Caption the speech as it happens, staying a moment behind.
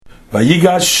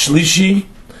Vayigash Shlishi,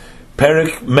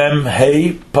 Perek Mem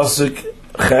Hey, Pasuk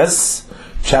Ches,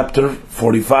 chapter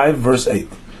 45, verse 8.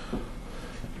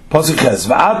 Pasuk Ches.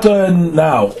 Va'ata,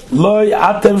 now, Loi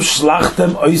atem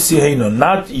shlachtem oisiheno.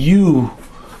 Not you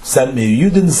sent me. You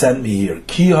didn't send me here.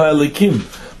 Ki ha'elikim.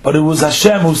 But it was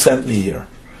Hashem who sent me here.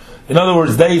 In other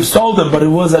words, they sold him, but it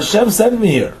was Hashem sent me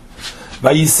here.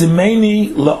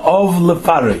 Vayisimeni la'ov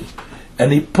le'parei.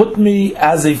 And he put me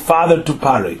as a father to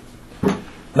Parei.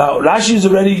 Now, Rashi's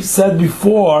already said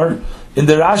before, in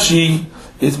the Rashi,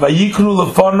 it's Vayikru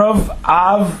lefonov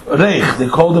Av Reich. They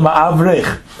called him Av Reich.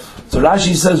 So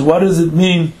Rashi says, what does it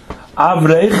mean, Av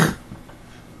Reich?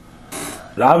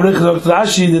 Av Reich, Dr.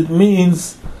 Rashi, that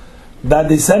means that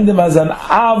they send him as an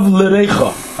Av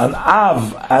L'Reicha, an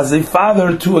Av, as a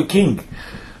father to a king.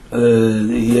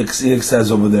 He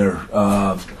says over there,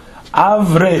 Av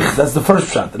Reich, that's the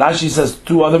first pshat. Rashi says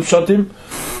two other pshatim,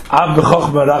 Av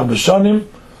B'chochma Rach B'shonim,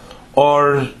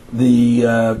 or the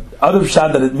other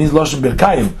pshat that it means Loshen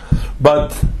Birkayim.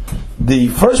 But the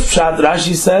first pshat,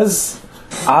 Rashi says,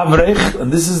 Av Reich,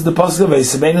 and this is the pasuk of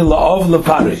Eisemeni La'ov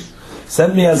L'Parei.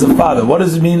 Send me as a father. What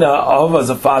does it mean, Av, as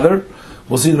a father?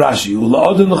 We'll see in Rashi.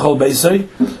 U'la'odin l'chol beisai,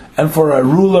 and for a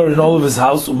ruler in all of his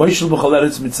house, u'moishel b'chol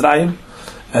eretz Mitzrayim,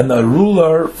 and a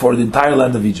ruler for the entire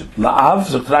land of Egypt. La'av,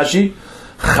 so Rashi,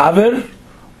 chaver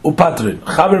upatrin.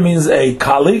 Chaver means a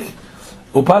colleague,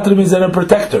 upatrin means a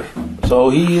protector. So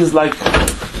he is like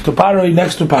to Paroi,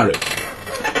 next to Paroi.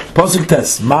 Posik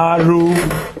tes, maru,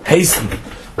 hasten.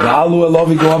 V'alu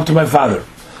elovi, go up to my father.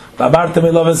 V'amartem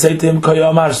elov, and say to him,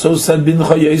 Koyomar, so said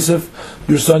bincha Yosef,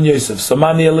 your son Yosef.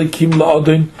 Samani elikim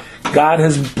la'odin, God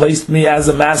has placed me as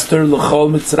a master, l'chol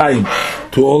Mitzrayim,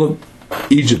 to all of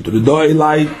Egypt. Rido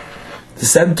Eli,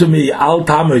 send to me, al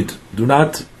tamid, do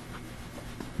not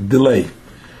delay.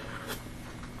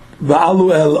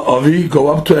 Va'alu el avi, go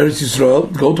up to Eretz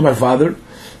Yisrael, go to my father.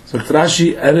 So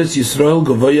Rashi, Eretz Yisrael,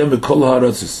 govoya mikol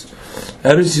ha'arotzis.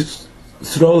 Eretz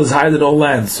Yisrael is higher than all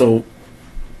lands. So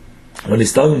when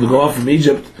he's telling them to go off from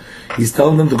Egypt, he's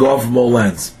telling them to go off from all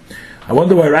lands. I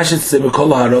wonder why Rashi said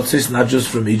mikol ha'arotzis, not just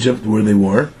from Egypt where they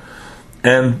were.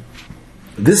 And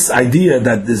this idea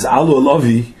that this alu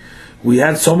elavi, we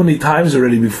had so many times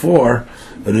already before.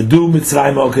 Redu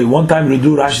Mitzrayim. Okay, one time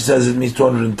Redu, Rashi says it means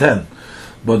 210.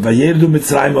 But Vayerdu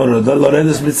Mitzrayim,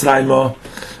 Loredes Mitzrayim,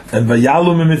 and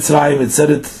Vayalu Mitzrayim, it said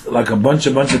it like a bunch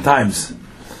of times.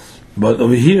 But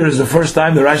over here is the first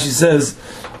time that Rashi says,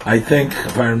 I think,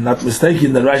 if I'm not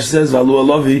mistaken, that Rashi says Valu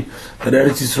elavi, that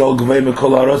Eretz Yisrael Gavei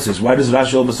Mekol Harotzis. Why does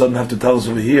Rashi all of a sudden have to tell us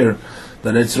over here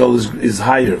that Eretz Yisrael is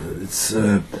higher? It's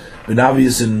been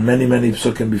obvious in many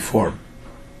psukim before.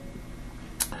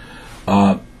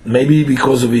 Maybe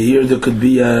because over here there could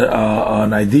be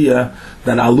an idea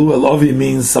that alu elavi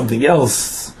means something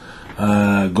else.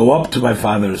 Go up to my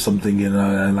father, something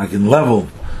like in level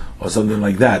or something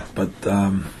like that. But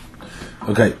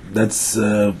okay, that's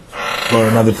for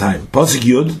another time. Pasuk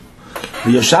Yud,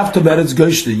 v'yoshavta beretz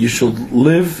Goshen. You should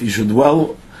live, you should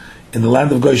dwell in the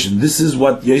land of Goshen. This is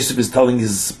what Yosef is telling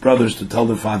his brothers to tell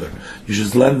their father. You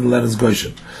should land in the land of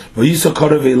Goshen. V'yisa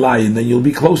korev elai, and then you'll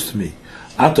be close to me.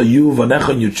 Ata you, vanecha,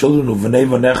 and your children, uvnei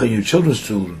vanecha, and your children's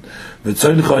children,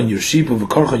 v'tzoincha, and your sheep,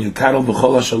 v'korcha, and your cattle,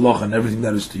 v'chol ha'shaloch, and everything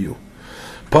that is to you.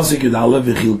 Pasuk Yud Aleph,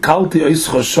 v'chilkalti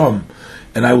oischa sham,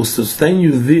 and I will sustain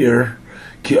you there,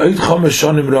 ki oit chomesh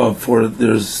shonim rav, for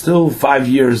there's still 5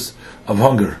 years of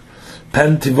hunger.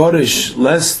 Pen tivorish,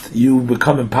 lest you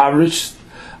become impoverished,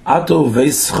 ato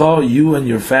veischa, you and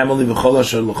your family, v'chol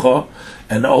ha'shalocha,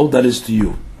 and all that is to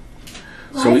you.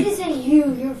 Why did he say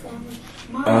you, your family?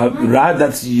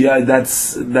 That's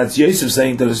Yosef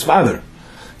saying to his father.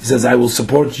 He says, I will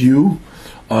support you,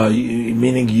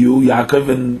 meaning you, Yaakov,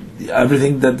 and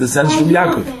everything that descends from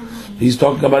Yaakov. He's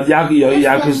talking about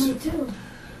Yaakov's.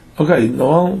 Okay,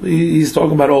 no, he's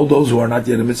talking about all those who are not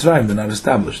yet in Mitzrayim, they're not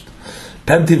established.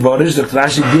 Penti Vorish, Dr.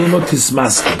 Rashi, Dilmo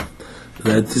Tismaskin.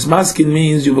 Tismaskin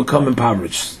means you become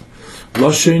impoverished.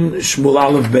 Loshin Shmuel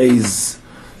Aleph Beis.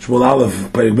 Shmuel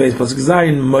Aleph Beis Pasuk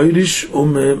Zayin Moirish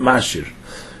Mashir.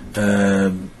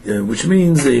 Which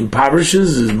means it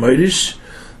impoverishes, is Moirish,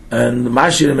 and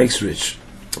Mashir makes rich.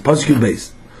 Pasuk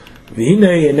Beis.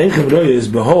 V'hinei enechem royes,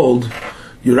 behold,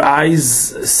 your eyes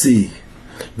see.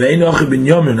 Ve'enochi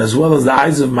Binyamin, as well as the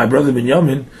eyes of my brother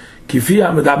Binyamin,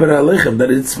 Kifiyah medaber alechem, that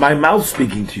it's my mouth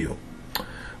speaking to you.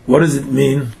 What does it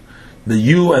mean that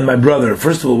you and my brother?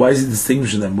 First of all, why is he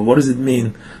distinguishing them? But what does it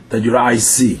mean that your eyes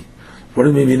see? What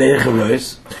does it mean?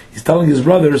 He's telling his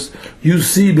brothers, you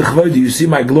see b'chvodi, you see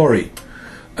my glory.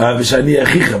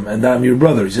 and that I'm your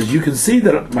brother. He says, you can see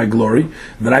that my glory,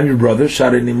 that I'm your brother,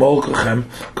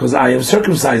 because I am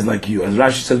circumcised like you. As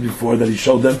Rashi says before, that he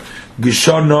showed them,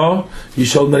 Gishono, he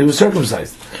showed them that he was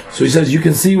circumcised. So he says, you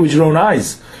can see with your own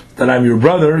eyes that I'm your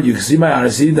brother, you can see my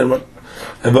arasi,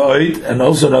 and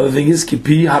also another thing is,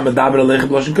 Kipi hamadaber alechem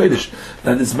Lashon Kodesh,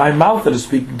 that it's my mouth that is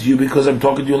speaking to you because I'm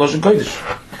talking to you in Lashon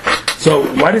Kodesh. So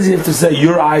why does he have to say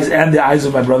your eyes and the eyes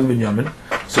of my brother Binyamin?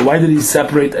 So why did he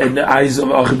separate the eyes of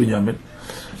Achi Binyamin?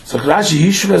 So Rashi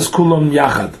Yishvas Kulam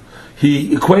Yachad.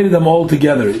 He equated them all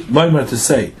together. Moimer to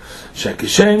say,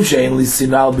 Shekeshem Shein Li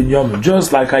Sinal Binyamin.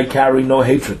 Just like I carry no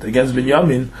hatred against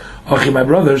Binyamin, Achi my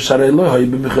brother Sharei Lohai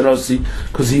B'Michirosi,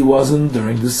 because he wasn't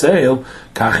during the sale.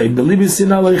 Kachem Belibi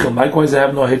Sinal Leichem. Likewise, I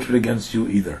have no hatred against you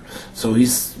either. So he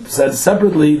said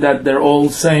separately that they're all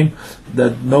same.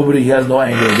 That nobody has no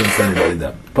anger against anybody.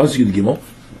 Then Pasuk Yud Gimel.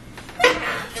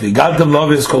 V'gadam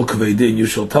love is called kavedi, and you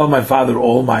shall tell my father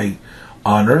all my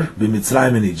honor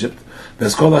b'Mitzrayim in Egypt.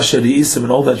 V'eskol asher yisim,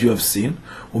 and all that you have seen.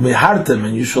 U'mehartem,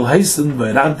 and you shall hasten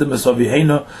v'erantem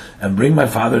esovihena, and bring my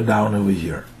father down over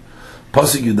here.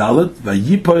 Pasuk Yudalet.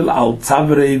 V'yipoil al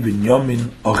tzavrei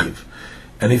Binyamin ochiv,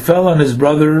 and he fell on his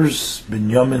brother's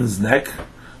Binyamin's neck.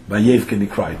 V'yevk, and he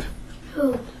cried.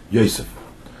 Who? Yosef.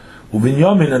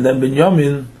 U'Binyamin, and then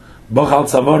Binyamin Bachal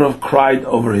Tzavorov cried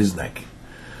over his neck.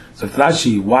 So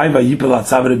Rashi, why vayipel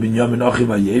atzavre Binyamin ochi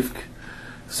vayevk?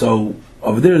 So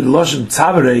over there, the lashon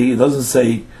tzavre, it doesn't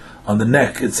say on the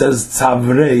neck. It says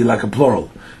tzavre like a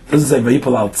plural. It doesn't say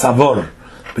vayipel al tzavor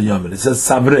Binyamin. It says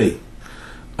tzavre.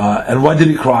 And why did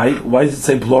he cry? Why does it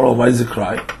say plural? Why does he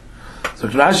cry? So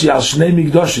Rashi al shnei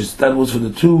migdoshis. That was for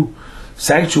the two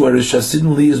sanctuaries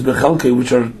shasidin liyis bechelke,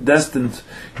 which are destined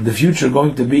in the future,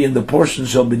 going to be in the portions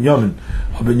shel Binyamin.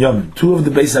 Two of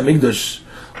the Beis Hamikdash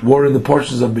were in the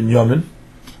portions of Binyamin,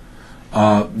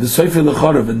 the Sefer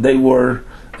Lecharev, and they were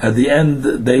at the end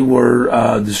they were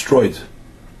destroyed.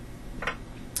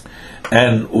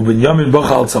 And Binyamin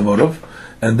Bachal Tzavorov,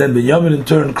 and then Binyamin in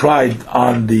turn cried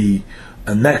on the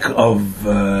neck of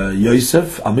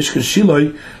Yosef al Mishkan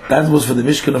Shiloi. That was for the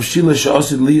Mishkan of Shiloh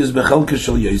she'asid liyis bechelke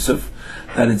shel Yosef,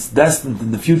 that it's destined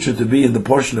in the future to be in the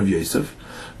portion of Yosef.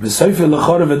 The Sefer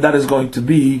Lecharev, and that is going to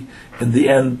be in the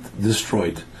end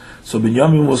destroyed. So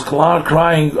Binyamin was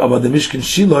crying about the Mishkan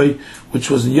Shiloi, which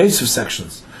was in Yosef's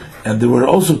sections, and there were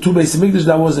also two Beis Hamikdash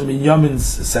that was in Binyamin's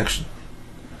section.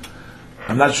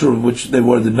 I'm not sure which they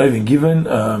were. They're not even given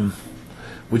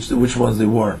which ones they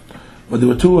were, but there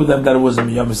were two of them that was in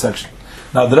Binyamin's section.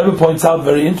 Now the Rebbe points out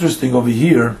very interesting over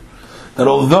here that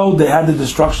although they had the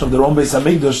destruction of their own Beis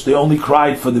Hamikdash, they only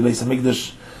cried for the Beis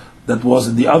Hamikdash that was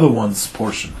in the other one's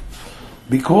portion,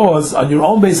 because on your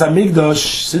own Beis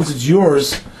Hamikdash, since it's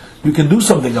yours, you can do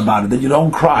something about it, that you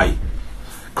don't cry.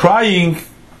 Crying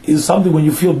is something when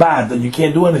you feel bad and you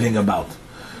can't do anything about.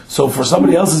 So for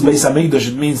somebody else's Beis Hamikdash,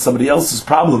 it means somebody else's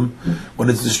problem. When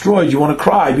it's destroyed, you want to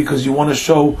cry because you want to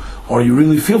show, or you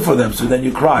really feel for them, so then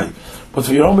you cry. But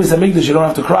for your own Beis Hamikdash, you don't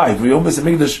have to cry. For your own Beis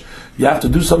Hamikdash, you have to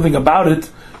do something about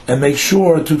it and make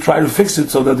sure to try to fix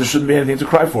it so that there shouldn't be anything to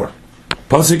cry for.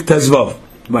 Pasuk Tezvav.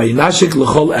 Vayinashik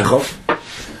l'chol echov.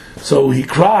 So he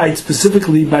cried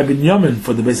specifically by Binyamin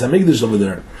for the Beis Hamikdash over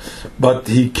there, but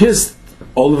he kissed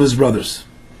all of his brothers.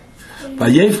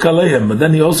 Vayev kalehem, but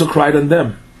then he also cried on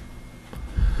them.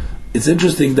 It's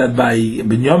interesting that by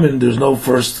Binyamin there's no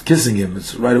first kissing him;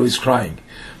 it's right away he's crying.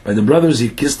 By the brothers he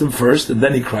kissed them first, and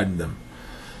then he cried on them.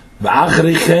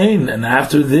 And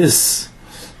after this,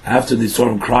 after they saw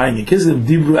him crying and kissing him,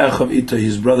 Dibru echav ita,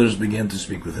 his brothers began to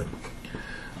speak with him.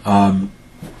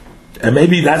 And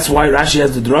maybe that's why Rashi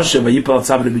has the drasha Vayipal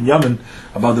Tzavre Binyamin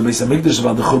about the Beis Hamikdash,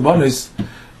 about the Churbanis,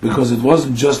 because it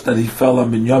wasn't just that he fell on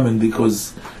Binyamin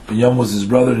because Binyamin was his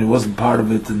brother and he wasn't part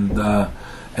of it, and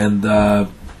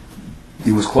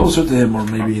he was closer to him, or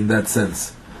maybe in that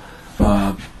sense.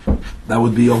 That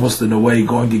would be almost in a way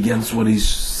going against what he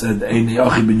said, Eini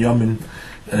Achi Binyamin,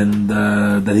 and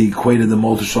that he equated them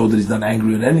all to show that he's not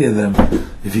angry at any of them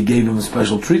if he gave him a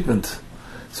special treatment.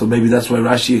 So maybe that's why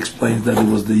Rashi explains that it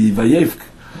was the Vayevk.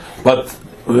 But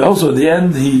also at the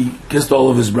end he kissed all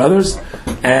of his brothers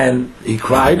and he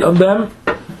cried on them.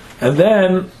 And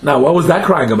then, now what was that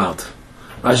crying about?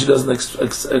 Rashi doesn't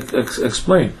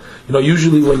explain. You know,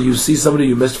 usually when you see somebody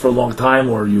you missed for a long time,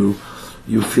 or you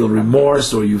feel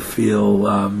remorse, or you feel,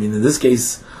 in this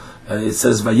case, it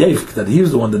says Vayevk, that he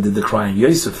was the one that did the crying,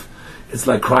 Yosef. It's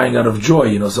like crying out of joy.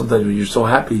 You know, sometimes when you're so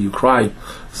happy, you cry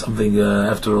something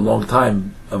after a long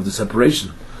time of the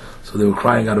separation. So they were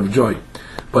crying out of joy.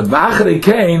 But V'acharei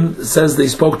Kain says they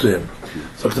spoke to him.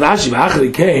 So Rashi,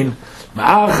 V'acharei Kain,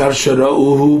 after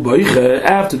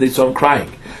they saw him crying.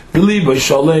 Believe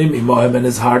Shalem Imohem, and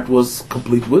his heart was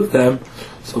complete with them.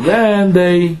 So then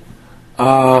they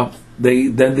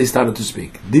started to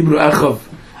speak. Dibru Echav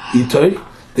Itoy,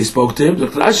 they spoke to him.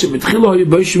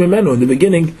 In the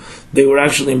beginning, they were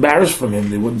actually embarrassed from him.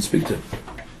 They wouldn't speak to him.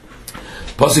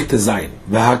 Pasuk Tezayin.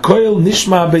 V'hakoil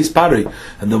nishma beis Pari,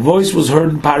 and the voice was heard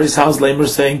in Pari's house, Lamer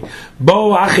saying,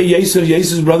 Bo achi Yosef,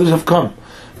 Yosef's brothers have come.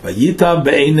 Vayita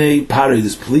be'enei Pari,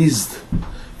 displeased.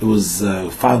 It was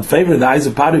found favor in the eyes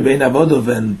of Pari, be'en avodov,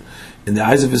 and in the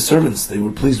eyes of his servants. They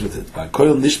were pleased with it.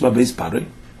 V'hakoil nishma beis Pari,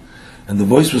 and the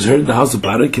voice was heard in the house of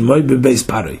Pari, kimoi beis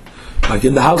Pari, like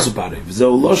in the house of Pari.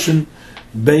 V'zeu loshen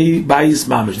beis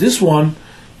mamish. This one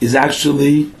is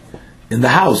actually in the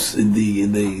house, in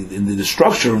the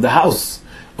structure of the house.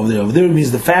 Over there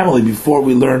means the family. Before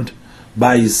we learned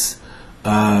beis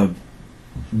Pari,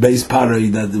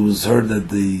 that it was heard that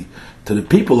to the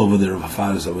people over there of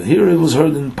fathers over here. It was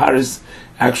heard in Pari's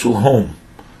actual home,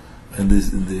 in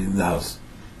the house.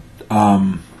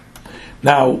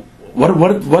 Now,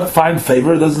 what find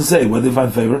favor? It doesn't say. What did they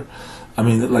find favor? I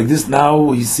mean, like this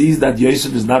now, he sees that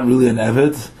Yosef is not really an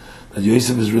Eved, that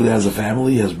Yosef really has a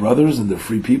family, he has brothers, and they're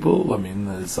free people. I mean,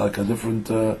 it's like a different,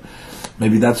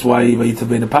 maybe that's why Vayita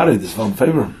bein Pari, this found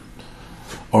favor.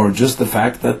 Or just the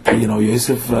fact that,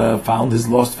 Yosef found his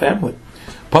lost family.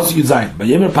 Pasuk Yud Zayin,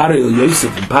 Vayemer Pari el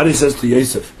Yosef, and Pari says to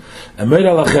Yosef, Emer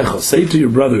alachecha, say to your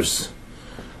brothers,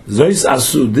 Zois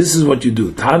asu, this is what you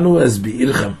do, Tanu es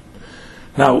bi'irchem.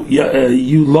 Now,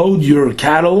 you load your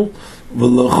cattle,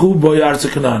 v'lechu boyar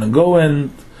Canaan, and go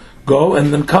and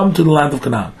then come to the land of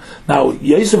Canaan. Now,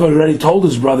 Yosef already told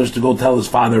his brothers to go tell his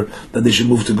father that they should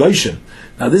move to Goshen.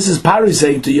 Now, this is Pari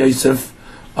saying to Yosef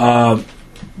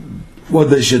what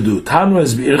they should do. Tanu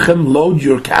es bi'irchem, load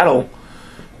your cattle.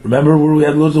 Remember where we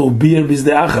had loads of bir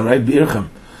bizdeacha, right? Bi'irchem,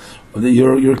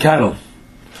 your cattle.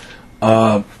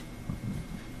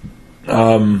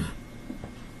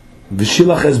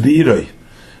 V'shilach es bi'iroi.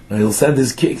 Now he'll send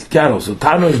his cattle. So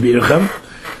Tanu es bi'irchem.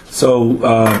 So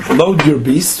load your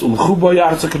beasts.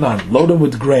 Load them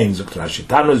with grain.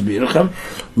 Tanu es bi'irchem.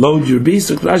 Load your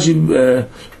beasts.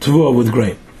 Tvua with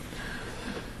grain.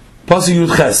 Pasuk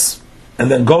Yud Ches, and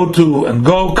then come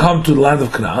to the land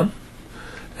of Canaan.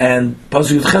 And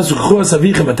Pasuk Yud Ches,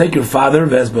 and take your father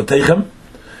v'es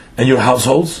and your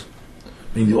households,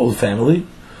 meaning the old family.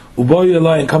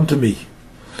 And come to me.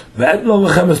 I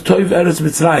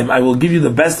will give you the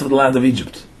best of the land of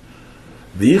Egypt.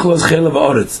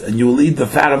 And you will eat the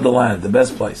fat of the land, the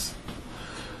best place.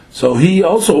 So he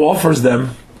also offers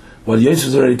them what Yosef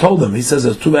has already told them. He says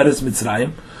there's two Eretz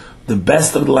Mitzrayim, the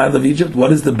best of the land of Egypt.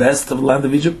 What is the best of the land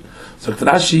of Egypt? So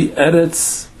Rashi,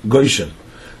 Eretz Goshen.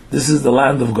 This is the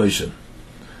land of Goshen.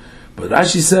 But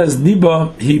Rashi says,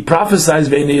 Niba, he prophesied,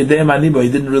 he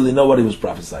didn't really know what he was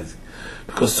prophesying.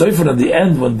 Because Sofer, at the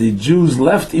end, when the Jews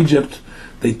left Egypt,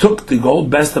 they took the gold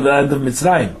best of the land of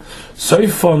Mitzrayim.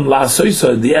 Soifon la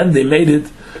soisa, at the end they made it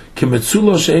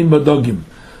kimetzulo she'ein badogim,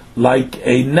 like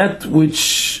a net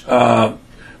which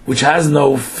has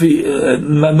no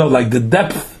like the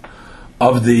depth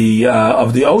of the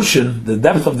ocean, the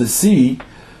depth of the sea,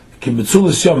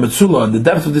 kimetzulo sheyom metzula, and the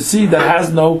depth of the sea that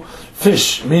has no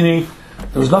fish, meaning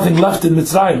there was nothing left in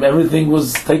Mitzrayim, everything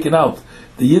was taken out.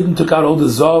 The Yidden took out all the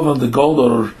zav and the gold,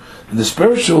 or in the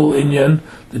spiritual inyan,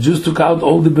 the Jews took out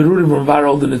all the berurim from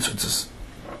all the nitzutzes.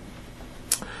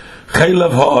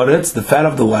 Chaylev ha'aretz, the fat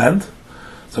of the land.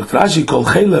 So Rashi called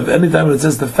chaylev, anytime it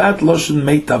says the fat, loshen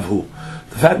meitavhu.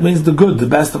 The fat means the good, the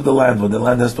best of the land, what the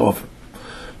land has to offer.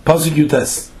 Pasuk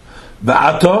Yutes.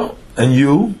 Va'ato, and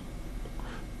you,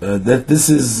 that this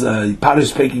is Pari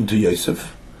speaking to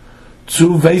Yosef.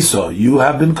 Tzu Veso, you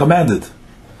have been commanded.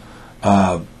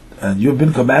 And you've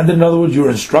been commanded, in other words,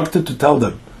 you're instructed to tell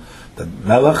them. The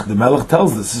Melech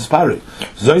tells this is Pari.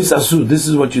 Zois asu, this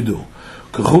is what you do.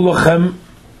 Kechulochem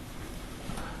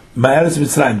ma'eretz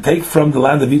Mitzrayim, take from the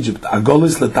land of Egypt,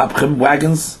 agolis letapchem,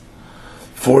 wagons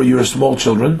for your small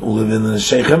children who live in the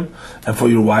Shechem, and for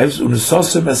your wives,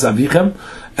 unisosem esavichem,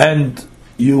 and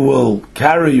you will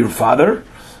carry your father.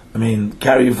 I mean,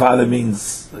 carry your father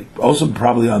means also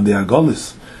probably on the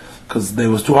agolis, because it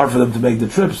was too hard for them to make the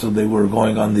trip, so they were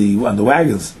going on the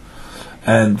wagons.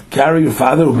 And carry your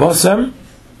father ubosem,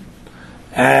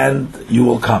 and you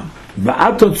will come.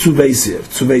 Va'ato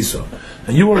tzuveiso,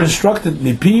 and you were instructed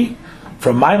mipi,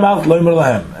 from my mouth loimer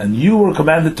lahem, and you were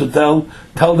commanded to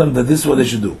tell them that this is what they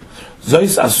should do.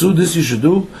 Zois asu, this you should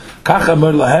do. Kach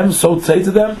amer lahem, so say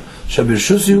to them,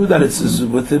 shabirshusyu, that it is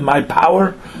within my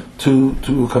power to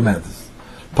command this.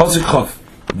 Pasuk Chof,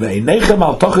 ve'einechem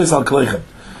al toches al klechem,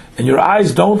 and your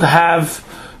eyes don't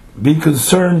be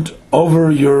concerned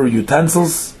over your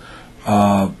utensils,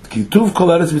 Kituv kol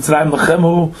eretz Mitzrayim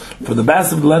lechemu, for the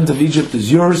best of the land of Egypt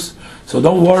is yours. So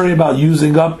don't worry about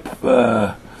using up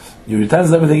your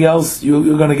utensils and everything else.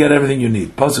 You're going to get everything you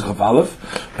need. Pasuk of Aleph.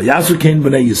 Vayasu kein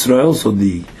b'nei Yisrael. So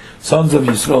the sons of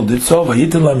Yisrael did so.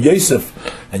 Vayitin lam Yosef,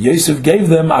 and Yosef gave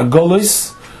them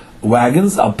agolis,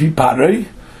 wagons, al pi parei,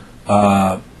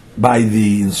 by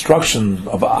the instruction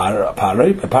of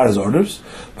Parei, by Parai's orders.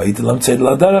 Vayitin lam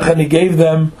tzedel aderech, and he gave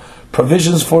them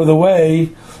provisions for the way.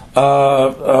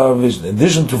 In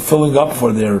addition to filling up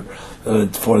for their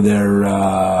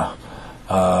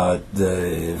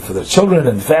children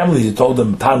and family, he told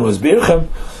them Tan was birchem.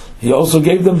 He also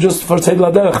gave them just for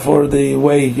tzedel aderech, for the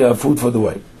way, food for the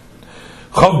way.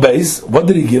 Chav Beis, what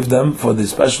did he give them for the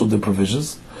special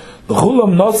provisions?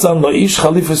 L'chulam notzan lo'ish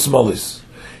chalifas smolis.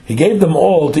 He gave them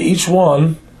all, to each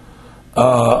one,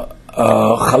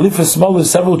 chalifas smolis,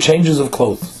 several changes of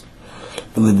clothes.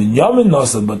 But to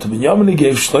Binyamin he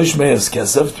gave shlosh me'as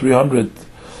kesef, 300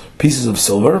 pieces of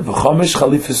silver, v'chomesh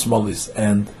chalifas smolis,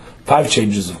 and 5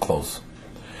 changes of clothes.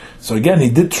 So again, he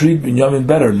did treat Binyamin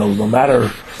better. No matter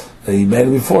that he made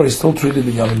it before, he still treated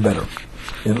Binyamin better.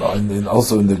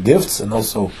 Also in the gifts, and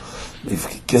also if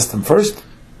he kissed him first,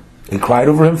 he cried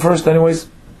over him first. Anyways,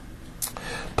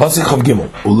 Pasuk of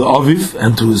Gimel, Ula-Aviv,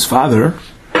 and to his father,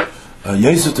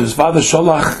 Yosef to his father,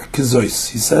 Sholach Kizois.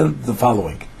 He said the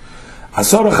following: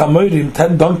 Asarach Hamorim,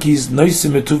 10 donkeys,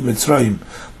 Noisim Etuv Mitzrayim,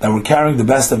 that were carrying the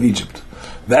best of Egypt.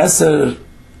 Ve'eser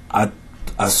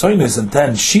Asoinis, and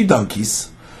 10 she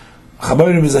donkeys.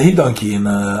 Hamorim is a he donkey, and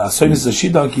Asoinis is a she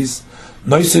donkeys.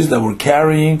 Noises that were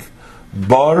carrying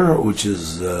bar, which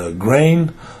is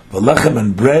grain, velechem,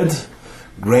 and bread.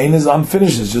 Grain is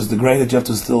unfinished; it's just the grain that you have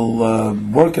to still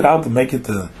work it out to make it,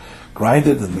 grind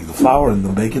it and make the flour and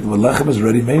then bake it. Velechem is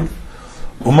ready made.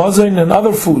 Umazain, and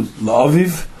other food,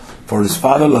 la'aviv, for his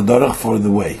father, ladorach, for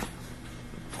the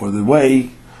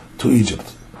way to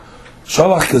Egypt.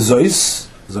 Sholach kezois,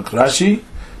 Zakrashi,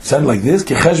 send like this,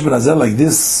 kecheshben azel, like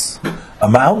this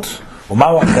amount.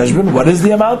 What is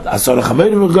the amount? 10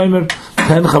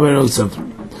 chamerim etc.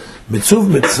 Mitzuv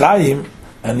Mitzrayim,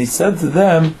 and he said to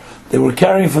them, they were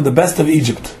carrying from the best of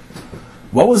Egypt.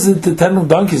 What was it? The 10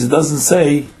 donkeys? It doesn't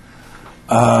say.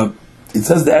 It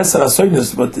says the Eser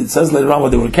Asoinis, but it says later on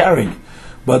what they were carrying.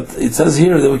 But it says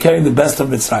here they were carrying the best of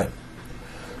Mitzrayim.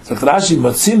 So Rashi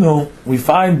Matzinu, we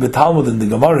find the Talmud in the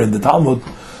Gemara in the Talmud,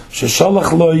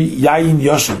 Shesholach loy yayin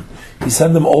yoshin. He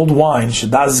sent them old wine,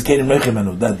 shedaz kenim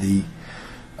mechemenu, that the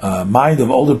mind of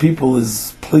older people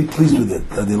is pleased with it,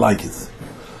 that they like it.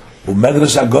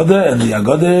 Umedrash Agoda, and the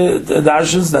Agoda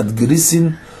darshans that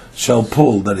Grisin shall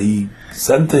pull, that he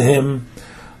sent to him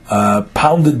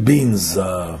pounded beans,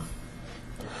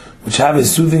 which have a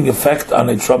soothing effect on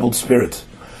a troubled spirit.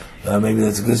 Maybe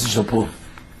that's Grisin shall pull.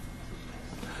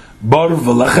 Bar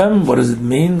v'lechem, what does it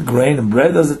mean? Grain and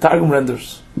bread, as the Targum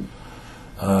renders.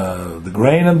 The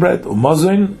grain and bread.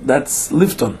 Umazoin, that's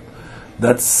lifton.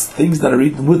 That's things that are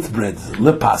eaten with bread.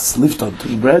 Lepas, lifton.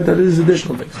 To bread, that is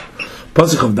additional things.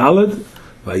 Pasuk of Daled,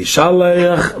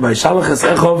 Vayishalach es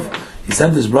Echov, he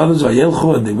sent his brothers,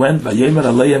 Vayelchu, and they went, Vayemer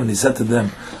Aleim, and he said to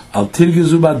them, Al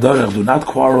tirgizu b'derech, do not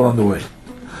quarrel on the way.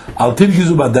 Al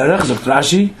tirgizu b'derech, Zokt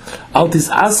Rashi, Al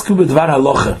tisasku b'dvar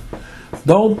halocha.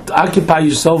 Don't occupy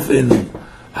yourself in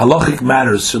halachic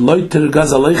matters. Sheloi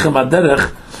tirgaz aleichem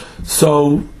b'derech,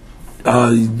 so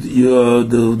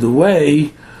the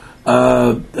way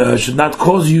should not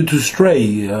cause you to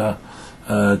stray.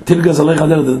 The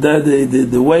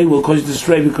way will cause you to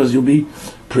stray because you'll be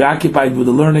preoccupied with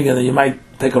the learning, and then you might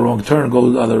take a wrong turn, go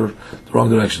the wrong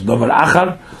direction.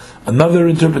 Another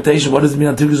interpretation, what does it mean?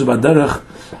 Al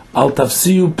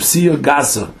tafsiyu psiya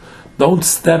gasa. Don't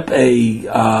step a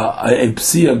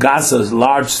psiya gasa,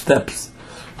 large steps.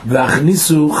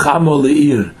 V'achnisu chamo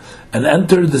le'ir, and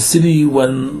enter the city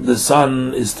when the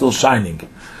sun is still shining.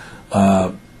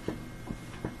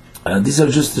 These are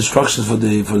just instructions for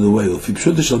the way.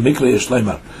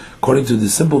 According to the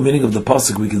simple meaning of the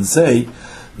pasuk, we can say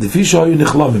the fish are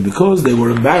because they were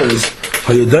embarrassed.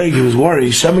 He was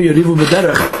worried.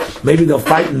 Maybe they'll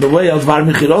fight in the way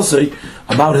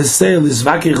about his sale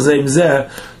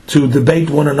to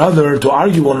debate one another, to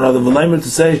argue one another. To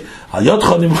say your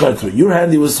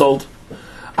handy was sold.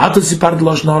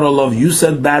 You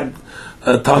said bad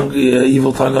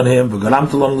evil tongue on him,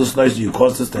 you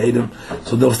caused us to hate him,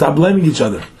 so they'll stop blaming each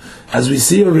other. As we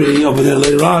see already over there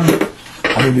later on,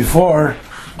 before,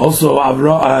 also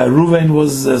Ruvain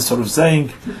was sort of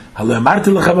saying,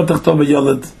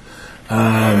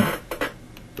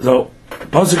 so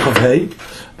Pasuk of Hey,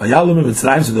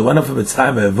 so they went up from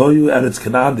Mitzrayim, Eretz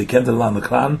Canaan, they came to the land of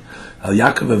Canaan, Al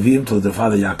Yaakov Avim, to their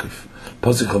father Yaakov.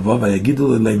 Pasuk of Vav,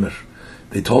 Vayagidu Leimer.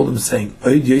 they told him, saying,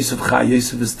 Oid Yosef Chai,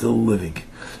 Yosef is still living.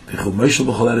 And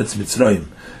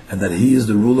that he is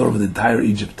the ruler of the entire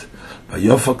Egypt.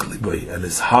 And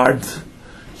his heart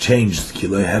changed,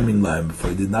 for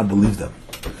he did not believe them.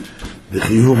 That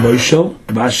he's a ruler.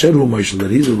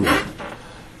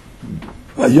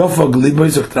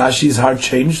 His heart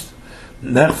changed.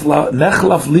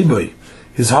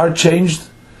 His heart changed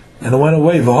and it went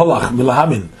away. And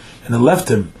it left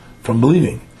him from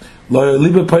believing.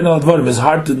 His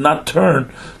heart did not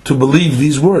turn to believe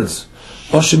these words.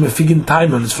 Lashon mefigin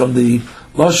taimons, from the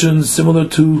lashon similar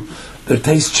to their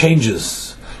taste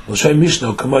changes. Lashon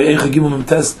mishno kamay eicha gimel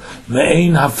memtes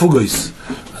me'ein hafugois,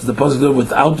 as the pasuk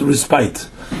without respite.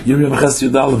 Yirmiyah Ches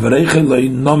Yudal v'reicha loy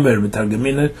nomer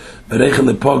mitargamina v'reicha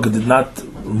lepog did not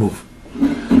remove.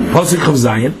 Pasuk of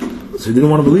Zion, so he didn't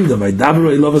want to believe them.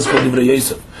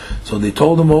 So they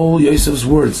told him all Yosef's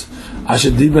words.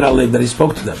 Asher diber alev, that he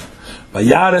spoke to them.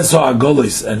 Vayaren saw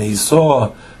Agolis, and he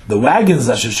saw the wagons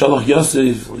that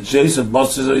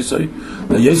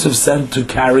Yosef sent to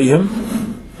carry him.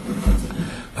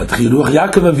 And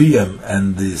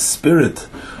the spirit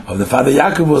of the father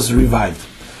Yaakov was revived.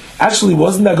 Actually,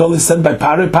 wasn't the Agolis sent by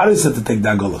Pari? Pari said to take the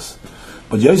Agolis,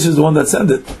 but Yosef is the one that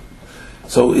sent it.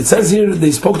 So it says here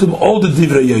they spoke to him all the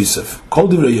Divrei Yosef, Kol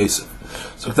Divrei Yosef.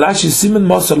 So Rashi Siman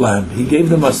Moser Lahem, he gave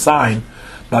them a sign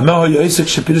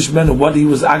what he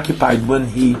was occupied when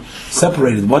he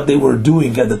separated, what they were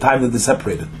doing at the time that they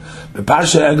separated. The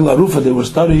Parsha Egla Arufa, they were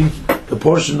studying the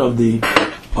portion of the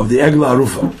Egla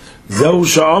Arufa. Zeu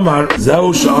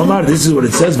Sha'omar, this is what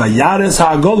it says, Vayares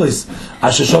ha'agolis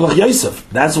asher shalach Yosef.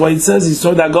 That's why it says he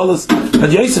saw the agolis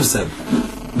that Yosef sent.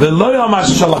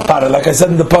 Like I said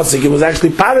in the pasuk, it was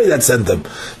actually Pari that sent them,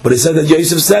 but he said that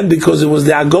Yosef sent because it was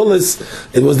the agolis,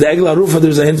 it was the Egla Arufa.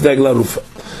 There's a hint of Egla Arufa.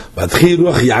 But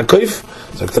Chiruach Yaakov,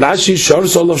 sagt Rashi, Shor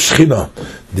Sol of Shechina.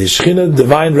 The Shechina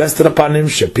divine rested upon him,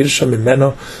 Shepirsha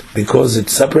Mimeno, because it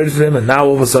separated from him, and now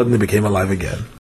all of a sudden he became alive again.